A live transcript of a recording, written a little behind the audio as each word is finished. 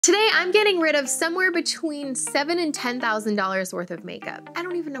Today, I'm getting rid of somewhere between $7,000 and $10,000 worth of makeup. I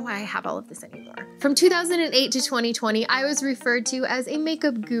don't even know why I have all of this anymore. From 2008 to 2020, I was referred to as a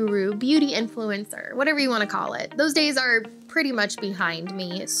makeup guru, beauty influencer, whatever you want to call it. Those days are pretty much behind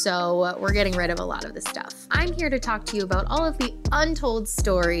me, so we're getting rid of a lot of this stuff. I'm here to talk to you about all of the untold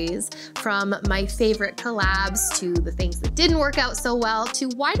stories, from my favorite collabs to the things that didn't work out so well to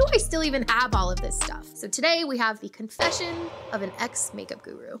why do I still even have all of this stuff. So today we have the confession of an ex-makeup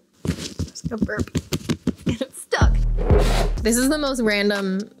guru. I'm just gonna burp. And it's stuck. This is the most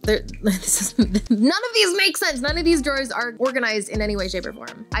random, none of these make sense. None of these drawers are organized in any way, shape, or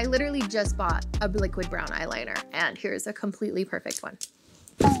form. I literally just bought a liquid brown eyeliner, and here's a completely perfect one.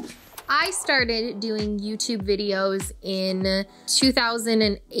 I started doing YouTube videos in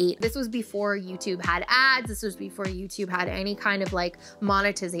 2008. This was before YouTube had ads. This was before YouTube had any kind of like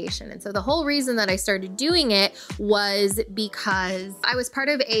monetization. And so the whole reason that I started doing it was because I was part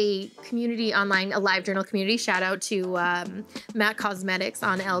of a community online, a live journal community. Shout out to Matt Cosmetics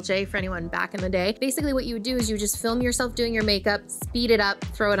on LJ for anyone back in the day. Basically what you would do is you would just film yourself doing your makeup, speed it up,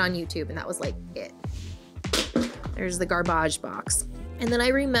 throw it on YouTube. And that was like it. There's the garbage box. And then I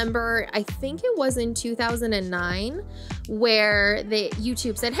remember, I think it was in 2009, where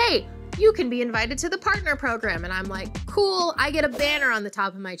YouTube said, hey, you can be invited to the partner program. And I'm like, cool, I get a banner on the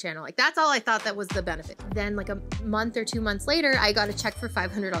top of my channel. Like, that's all I thought that was the benefit. Then like a month or 2 months later, I got a check for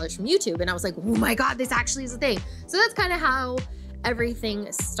 $500 from YouTube. And I was like, oh my God, this actually is a thing. So that's kind of how everything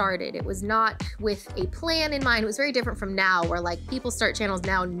started. It was not with a plan in mind. It was very different from now, where like people start channels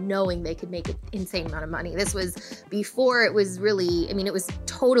now knowing they could make an insane amount of money. This was before it was really, I mean, it was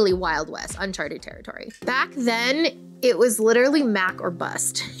totally Wild West, uncharted territory. Back then, it was literally Mac or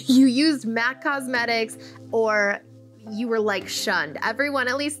bust. You used Mac Cosmetics or you were like shunned. Everyone,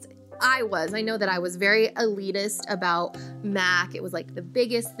 at least I know that I was very elitist about Mac. It was like the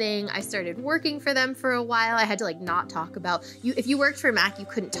biggest thing. I started working for them for a while. I had to like not talk about, if you worked for Mac, you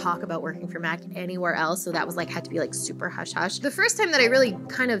couldn't talk about working for Mac anywhere else. So that was like, had to be like super hush hush. The first time that I really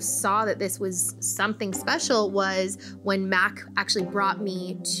kind of saw that this was something special was when Mac actually brought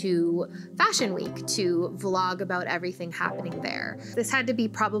me to Fashion Week to vlog about everything happening there. This had to be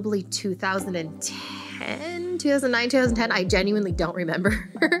probably 2009, 2010. I genuinely don't remember.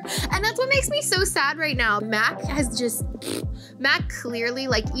 And that's what makes me so sad right now. Mac clearly,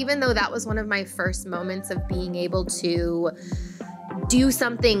 like, even though that was one of my first moments of being able to do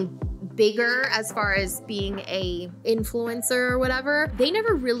something bigger as far as being a influencer or whatever, they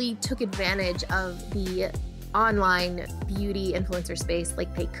never really took advantage of the online beauty influencer space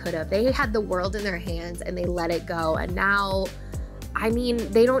like they could have. They had the world in their hands and they let it go. And now, I mean,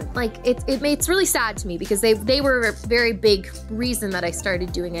 they don't like it's really sad to me because they were a very big reason that I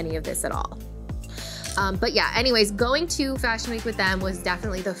started doing any of this at all. But yeah, anyways, going to Fashion Week with them was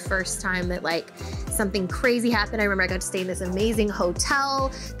definitely the first time that like something crazy happened. I remember I got to stay in this amazing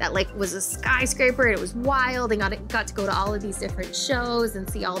hotel that like was a skyscraper and it was wild, and got to go to all of these different shows and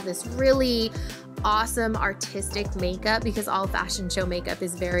see all of this really awesome artistic makeup, because all fashion show makeup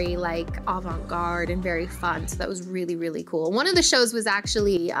is very like avant-garde and very fun. So that was really, really cool. One of the shows was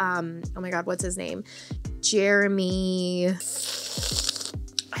actually, oh my God, what's his name? Jeremy,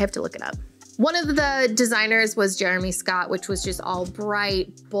 I have to look it up. One of the designers was Jeremy Scott, which was just all bright,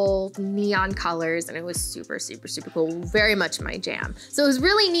 bold, neon colors, and it was super, super, super cool. Very much my jam. So it was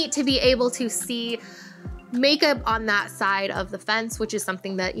really neat to be able to see makeup on that side of the fence, which is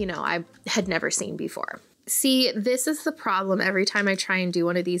something that, you know, I had never seen before. See, this is the problem every time I try and do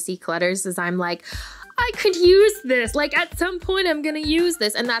one of these declutters, is I'm like, I could use this. Like at some point I'm gonna use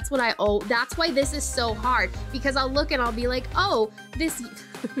this. And that's what that's why this is so hard, because I'll look and I'll be like, oh, this,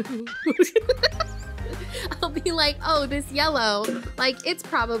 I'll be like, oh, this yellow, like it's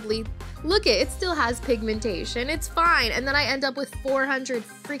probably, look it still has pigmentation. It's fine. And then I end up with 400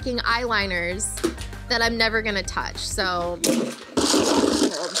 freaking eyeliners that I'm never gonna touch. So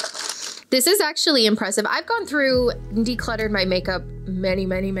this is actually impressive. I've gone through and decluttered my makeup many,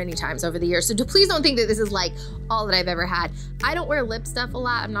 many, many times over the years. So please don't think that this is like all that I've ever had. I don't wear lip stuff a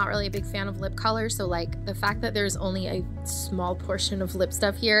lot. I'm not really a big fan of lip color. So like the fact that there's only a small portion of lip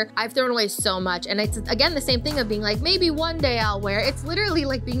stuff here, I've thrown away so much. And it's again, the same thing of being like, maybe one day I'll wear it. It's literally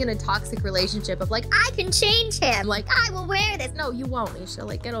like being in a toxic relationship of like, I can change him. Like, I will wear this. No, you won't, Leesha.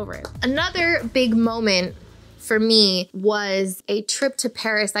 Like, get over it. Another big moment for me was a trip to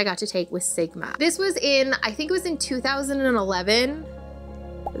Paris I got to take with Sigma. This was in, I think it was in 2011.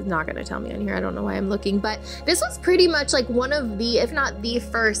 It's not gonna tell me on here. I don't know why I'm looking, but this was pretty much like one of the, if not the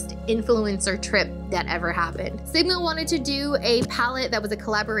first influencer trip that ever happened. Sigma wanted to do a palette that was a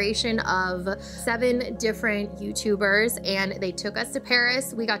collaboration of 7 different YouTubers, and they took us to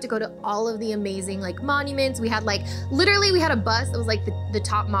Paris. We got to go to all of the amazing like monuments. We had like, literally we had a bus that was like the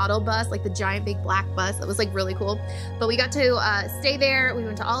top model bus, like the giant big black bus. That was like really cool. But we got to stay there. We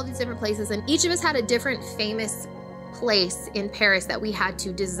went to all of these different places, and each of us had a different famous place in Paris that we had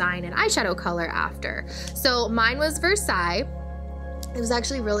to design an eyeshadow color after. So mine was Versailles. It was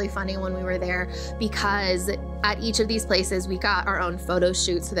actually really funny when we were there because at each of these places we got our own photo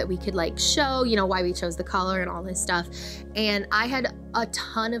shoot so that we could like show, you know, why we chose the color and all this stuff. And I had a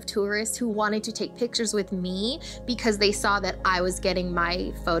ton of tourists who wanted to take pictures with me because they saw that I was getting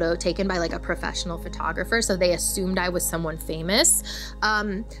my photo taken by like a professional photographer. So they assumed I was someone famous.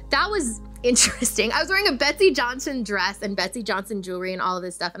 That was interesting. I was wearing a Betsy Johnson dress and Betsy Johnson jewelry and all of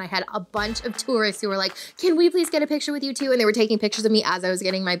this stuff, and I had a bunch of tourists who were like, can we please get a picture with you too? And they were taking pictures of me as I was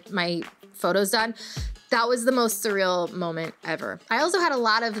getting my photos done. That was the most surreal moment ever. I also had a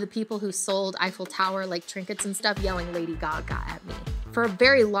lot of the people who sold Eiffel Tower like trinkets and stuff yelling Lady Gaga at me for a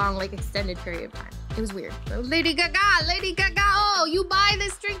very long, like extended period of time. It was weird. Lady Gaga, oh, you buy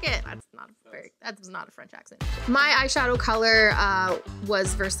this trinket. That was not a French accent. My eyeshadow color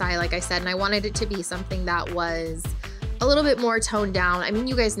was Versailles, like I said, and I wanted it to be something that was a little bit more toned down. I mean,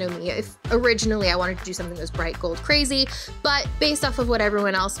 you guys know me. If originally I wanted to do something that was bright gold crazy, but based off of what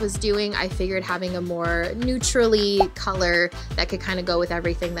everyone else was doing, I figured having a more neutrally color that could kind of go with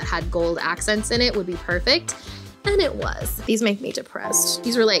everything that had gold accents in it would be perfect. And it was. These make me depressed.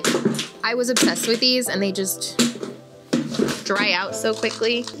 These were like, I was obsessed with these and they just dry out so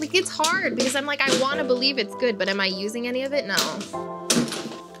quickly. Like it's hard because I'm like, I want to believe it's good, but am I using any of it? No.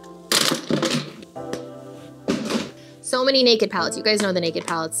 So many Naked palettes. You guys know the Naked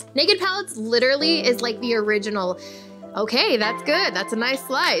palettes. Naked palettes literally is like the original. Okay, that's good. That's a nice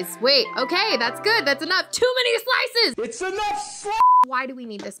slice. Wait, okay, that's good. That's enough. Too many slices. It's enough. Why do we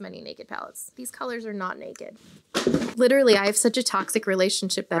need this many Naked palettes? These colors are not naked. Literally, I have such a toxic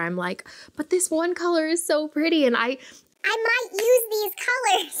relationship that I'm like, but this one color is so pretty and I might use these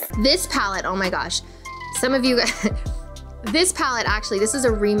colors. This palette, oh my gosh. Some of you guys, this palette, actually, this is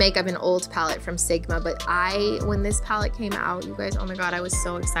a remake of an old palette from Sigma, but when this palette came out, you guys, oh my God, I was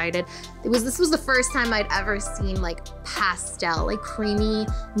so excited. This was the first time I'd ever seen like pastel, like creamy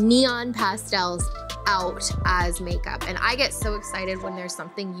neon pastels out as makeup. And I get so excited when there's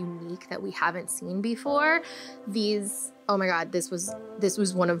something unique that we haven't seen before. Oh my God, this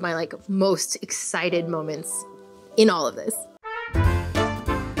was one of my like most excited moments in all of this.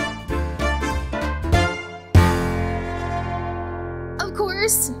 Of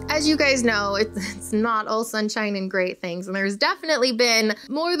course, as you guys know, it's not all sunshine and great things, and there's definitely been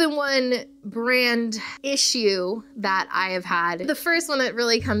more than one brand issue that I have had. The first one that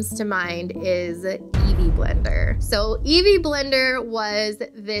really comes to mind is Evie Blender. So Evie Blender was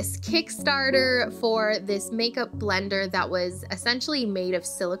this Kickstarter for this makeup blender that was essentially made of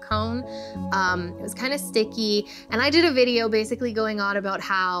silicone. It was kind of sticky, and I did a video basically going on about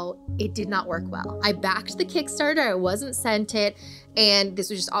how it did not work well. I backed the Kickstarter, I wasn't sent it, and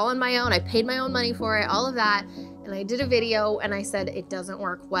this was just all on my own. I paid my own money for it, all of that. And I did a video and I said it doesn't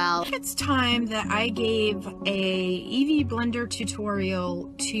work well. It's time that I gave a Evie Blender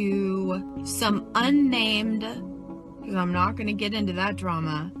tutorial to some unnamed, because I'm not going to get into that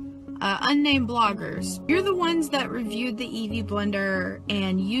drama, unnamed bloggers. You're the ones that reviewed the Evie Blender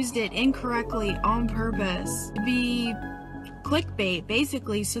and used it incorrectly on purpose to be clickbait,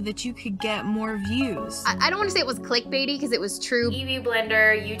 basically, so that you could get more views. I don't want to say it was clickbaity because it was true. Evie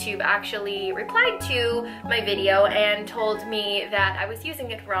Blender YouTube actually replied to my video and told me that I was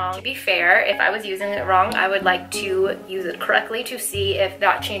using it wrong. To be fair, if I was using it wrong, I would like to use it correctly to see if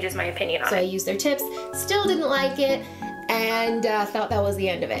that changes my opinion on it. So I used their tips, still didn't like it, and thought that was the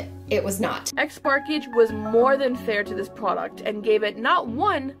end of it. It was not. xSparkage was more than fair to this product and gave it not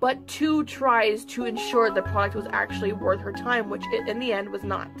 1, but 2 tries to ensure the product was actually worth her time, which it, in the end, was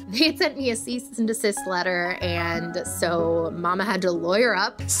not. They had sent me a cease and desist letter, and so Mama had to lawyer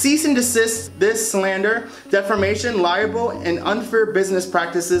up. Cease and desist this slander, defamation, libel, and unfair business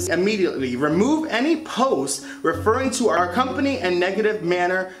practices immediately. Remove any post referring to our company in negative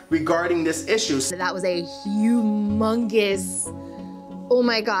manner regarding this issue. That was a humongous, oh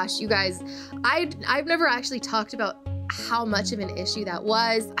my gosh, you guys, I've never actually talked about how much of an issue that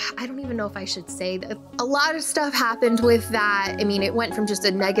was. I don't even know if I should say that. A lot of stuff happened with that. I mean, it went from just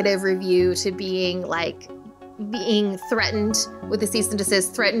a negative review to being like being threatened with a cease and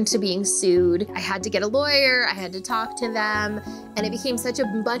desist, threatened to being sued. I had to get a lawyer, I had to talk to them, and it became such a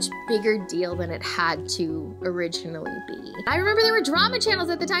much bigger deal than it had to originally be. I remember there were drama channels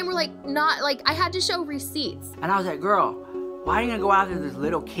at the time where I had to show receipts. And I was like, girl, why are you gonna go after this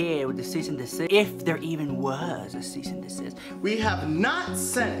little kid with the cease and desist if there even was a cease and desist? We have not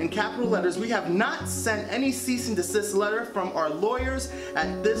sent, in capital letters, we have not sent any cease and desist letter from our lawyers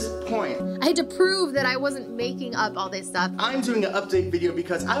at this point. I had to prove that I wasn't making up all this stuff. I'm doing an update video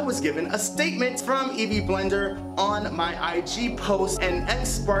because I was given a statement from Evie Blender on my IG post, and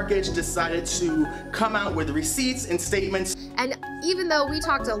xSparkage decided to come out with receipts and statements. And even though we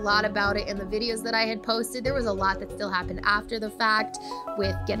talked a lot about it in the videos that I had posted, there was a lot that still happened after the fact,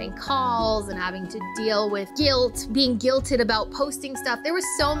 with getting calls and having to deal with guilt, being guilted about posting stuff. There was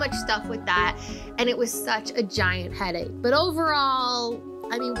so much stuff with that, and it was such a giant headache. But overall,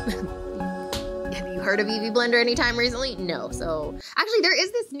 I mean, have you heard of Evie Blender anytime recently? No. So actually there is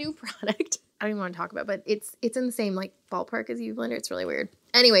this new product I don't even want to talk about, but it's in the same like ballpark as Evie Blender. It's really weird.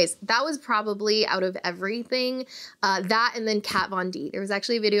 Anyways, that was probably out of everything, that and then Kat Von D. There was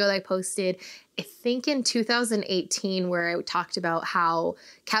actually a video that I posted, I think in 2018, where I talked about how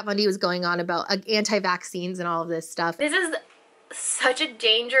Kat Von D was going on about anti-vaccines and all of this stuff. This is such a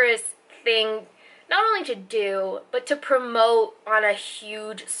dangerous thing, not only to do, but to promote on a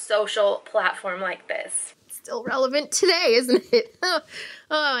huge social platform like this. Still relevant today, isn't it?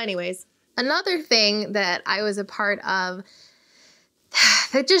 Oh, anyways. Another thing that I was a part of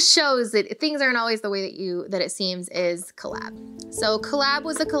that just shows that things aren't always the way that it seems is Col-Lab. So Col-Lab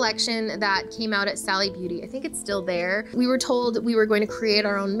was a collection that came out at Sally Beauty. I think it's still there. We were told we were going to create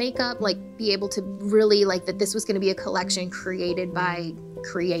our own makeup, like be able to really that this was going to be a collection created by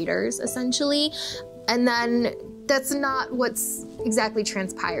creators essentially. And then that's not what's exactly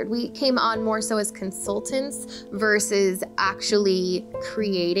transpired. We came on more so as consultants versus actually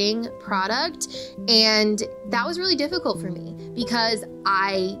creating product. And that was really difficult for me because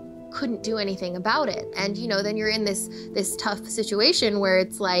I couldn't do anything about it. And you know, then you're in this tough situation where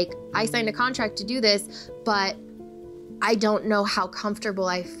it's like, I signed a contract to do this, but I don't know how comfortable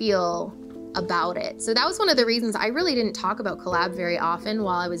I feel about it. So that was one of the reasons I really didn't talk about Col-Lab very often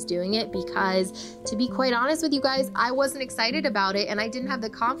while I was doing it, because to be quite honest with you guys, I wasn't excited about it and I didn't have the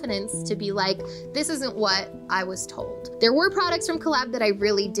confidence to be like, this isn't what I was told. There were products from Col-Lab that I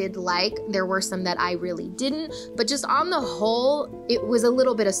really did like. There were some that I really didn't, but just on the whole, it was a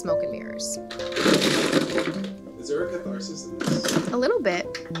little bit of smoke and mirrors. Is there a catharsis in this? A little bit.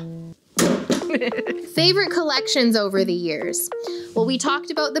 Favorite collections over the years. Well, we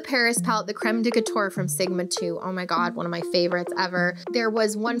talked about the Paris palette, the Creme de Couture from Sigma 2. Oh my God, one of my favorites ever. There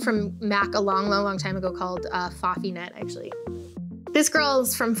was one from MAC a long time ago called Faffinet, actually. This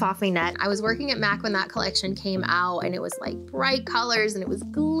girl's from Faffinet. I was working at MAC when that collection came out, and it was like bright colors and it was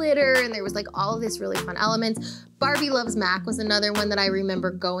glitter and there was like all of this really fun elements. Barbie Loves MAC was another one that I remember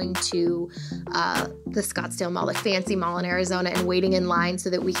going to the Scottsdale Mall, the fancy mall in Arizona, and waiting in line so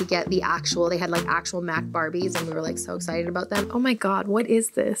that we could get the actual, they had like actual MAC Barbies and we were like so excited about them. Oh my God, what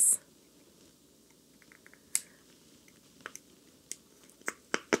is this?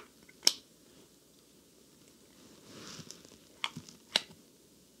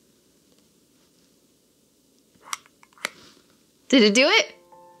 Did it do it?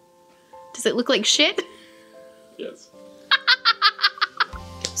 Does it look like shit? Yes.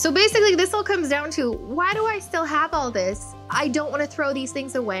 So basically this all comes down to, why do I still have all this? I don't want to throw these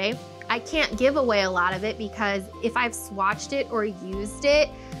things away. I can't give away a lot of it because if I've swatched it or used it,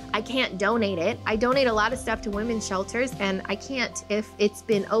 I can't donate it. I donate a lot of stuff to women's shelters and I can't if it's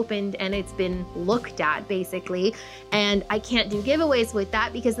been opened and it's been looked at basically. And I can't do giveaways with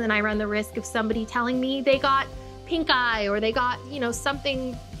that because then I run the risk of somebody telling me they got pink eye or they got, you know,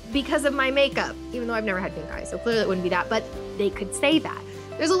 something because of my makeup, even though I've never had pink eye, so clearly it wouldn't be that, but they could say that.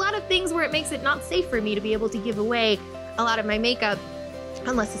 There's a lot of things where it makes it not safe for me to be able to give away a lot of my makeup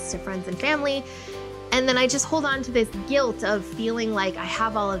unless it's to friends and family. And then I just hold on to this guilt of feeling like I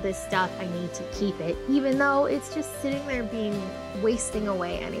have all of this stuff, I need to keep it, even though it's just sitting there wasting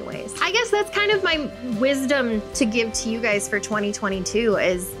away anyways. I guess that's kind of my wisdom to give to you guys for 2022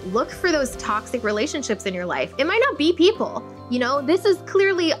 is look for those toxic relationships in your life. It might not be people, you know, this is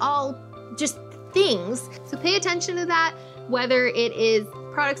clearly all just things. So pay attention to that, whether it is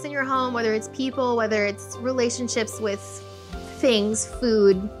products in your home, whether it's people, whether it's relationships with things,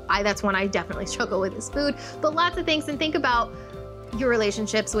 food. That's one I definitely struggle with is food, but lots of things, and think about your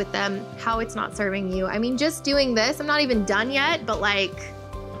relationships with them, how it's not serving you. I mean, just doing this, I'm not even done yet, but like,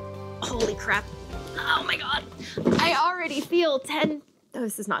 holy crap. Oh my God. I already feel oh,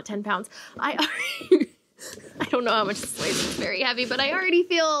 this is not 10 pounds. I already I don't know how much this weighs. It's very heavy, but I already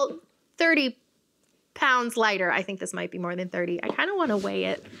feel 30 pounds lighter. I think this might be more than 30. I kind of want to weigh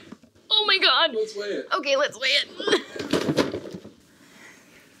it. Oh my God. Let's weigh it. Okay, let's weigh it.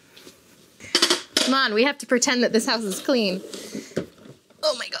 Come on, we have to pretend that this house is clean.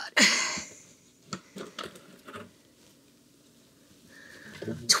 Oh my God.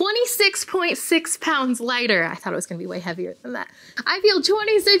 26.6 pounds lighter. I thought it was gonna be way heavier than that. I feel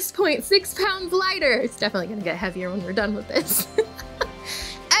 26.6 pounds lighter. It's definitely gonna get heavier when we're done with this.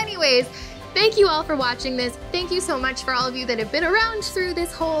 Anyways, thank you all for watching this. Thank you so much for all of you that have been around through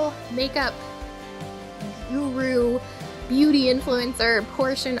this whole makeup guru, beauty influencer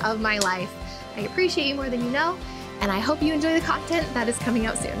portion of my life. I appreciate you more than you know, and I hope you enjoy the content that is coming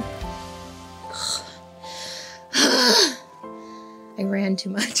out soon. I ran too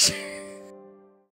much.